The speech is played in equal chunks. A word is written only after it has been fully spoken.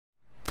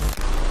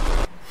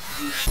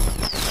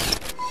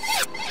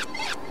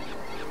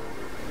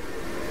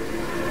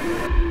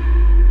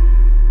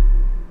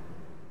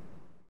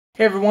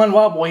Hey everyone,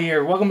 Wild Boy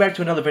here. Welcome back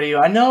to another video.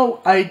 I know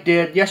I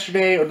did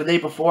yesterday or the day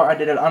before, I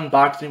did an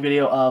unboxing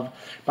video of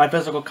my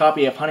physical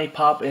copy of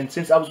HuniePop, and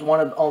since I was one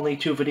of only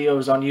 2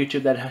 videos on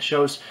YouTube that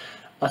shows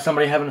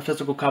somebody having a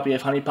physical copy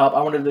of HuniePop,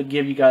 I wanted to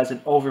give you guys an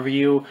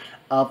overview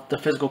of the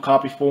physical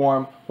copy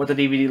form, what the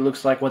DVD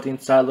looks like, what the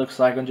inside looks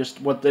like, and just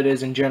what it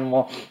is in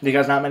general,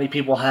 because not many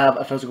people have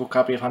a physical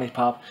copy of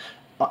HuniePop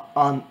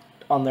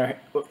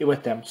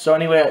with them. So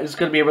anyway, it's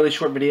going to be a really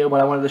short video,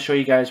 but I wanted to show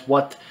you guys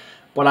what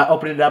I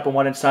opened it up and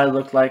what inside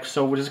looked like.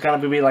 So we're just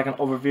gonna be like an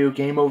overview,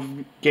 game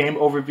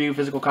overview,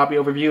 physical copy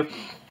overview.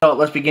 So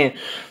let's begin.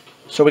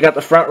 So we got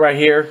the front right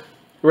here,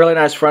 really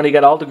nice front. You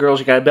got all the girls.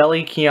 You got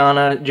Belly,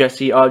 Kiana,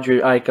 Jessie, Audrey,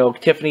 Aiko,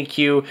 Tiffany,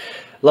 Q,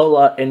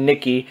 Lola, and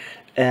Nikki.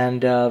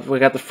 And we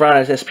got the front.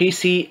 It says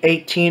PC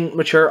 18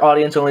 mature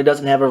audience only,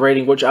 doesn't have a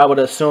rating, which I would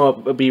assume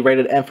it would be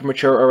rated M for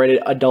mature or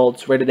rated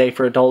adults, rated A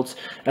for adults.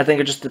 I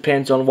think it just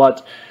depends on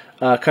what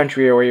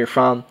country or where you're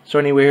from. So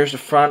anyway, here's the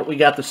front. We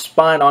got the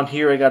spine on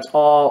here. It got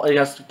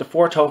the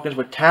 4 tokens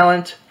with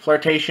talent,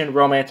 flirtation,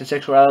 romance, and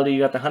sexuality. You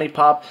got the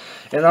HuniePop,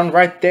 and on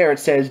right there it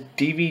says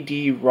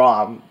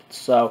DVD-ROM.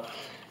 So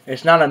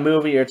it's not a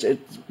movie. It's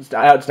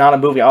not a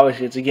movie.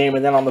 Obviously, it's a game.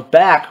 And then on the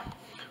back,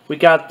 we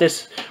got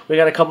this. We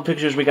got a couple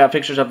pictures. We got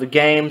pictures of the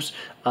games.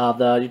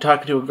 You're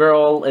talking to a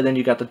girl, and then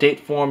you got the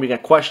date form. You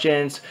got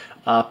questions,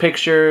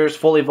 pictures,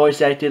 fully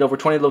voice acted, over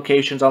 20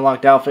 locations,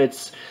 unlocked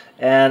outfits,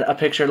 and a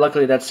picture.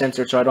 Luckily that's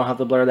censored, so I don't have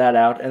to blur that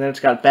out. And then it's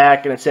got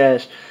back, and it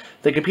says,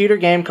 the computer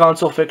game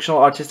console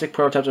fictional artistic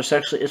prototypes are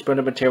sexually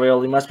explicit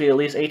material. You must be at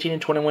least 18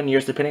 and 21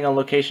 years, depending on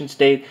location,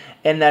 state,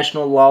 and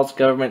national laws,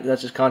 government,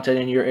 that's just content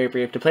in your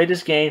area. To play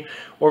this game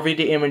or view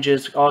the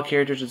images, all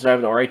characters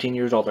inside are 18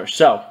 years older.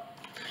 So,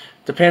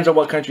 depends on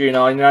what country you're in.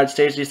 In the United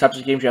States, these types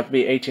of games you have to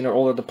be 18 or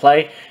older to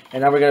play.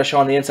 And now we're going to show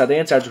on the inside. The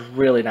inside's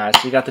really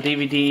nice. So you got the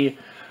DVD,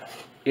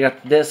 you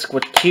got the disc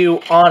with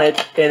Q on it,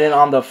 and then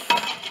on the...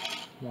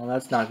 Well,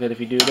 that's not good if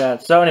you do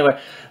that. So anyway,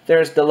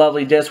 there's the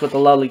lovely disc with the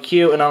lovely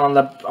Q, and on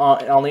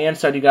the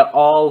inside you got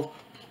all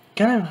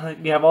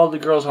you have all the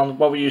girls on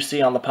what you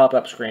see on the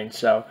pop-up screen.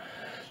 So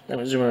let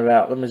me zoom it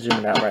out. Let me zoom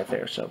it out right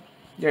there. So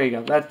there you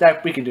go.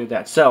 That we can do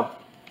that. So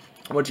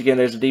once again,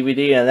 there's a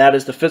DVD, and that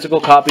is the physical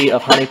copy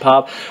of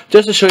HuniePop.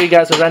 Just to show you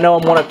guys, because I know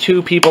I'm one of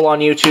 2 people on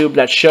YouTube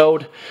that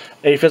showed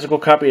a physical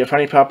copy of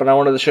HuniePop, and I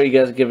wanted to show you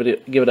guys, give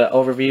it an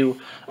overview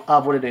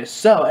of what it is.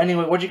 So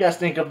anyway, what do you guys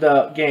think of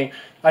the game?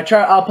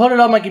 I'll put it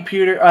on my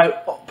computer. I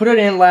put it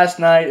in last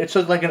night. It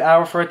took like an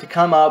hour for it to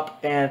come up,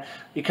 and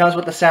it comes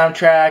with the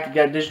soundtrack. You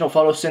got digital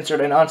photos,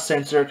 censored and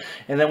uncensored.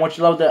 And then once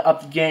you load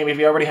up the game, if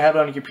you already have it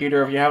on your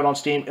computer, if you have it on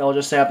Steam, it'll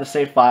just say have the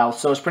save file.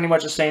 So it's pretty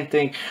much the same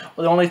thing.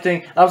 The only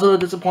thing, I was a little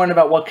disappointed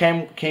about what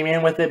came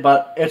in with it,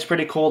 but it's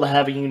pretty cool to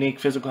have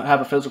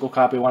a physical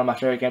copy of one of my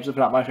favorite games, if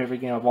not my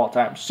favorite game of all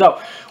time.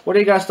 So what are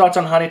you guys' thoughts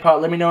on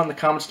HuniePop? Let me know in the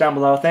comments down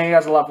below. Thank you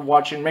guys a lot for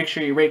watching. Make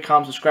sure you rate,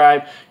 comment,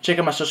 subscribe. Check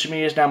out my social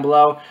medias down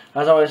below.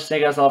 As always, thank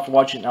you guys a lot for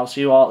watching, and I'll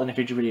see you all in a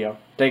future video.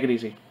 Take it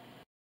easy.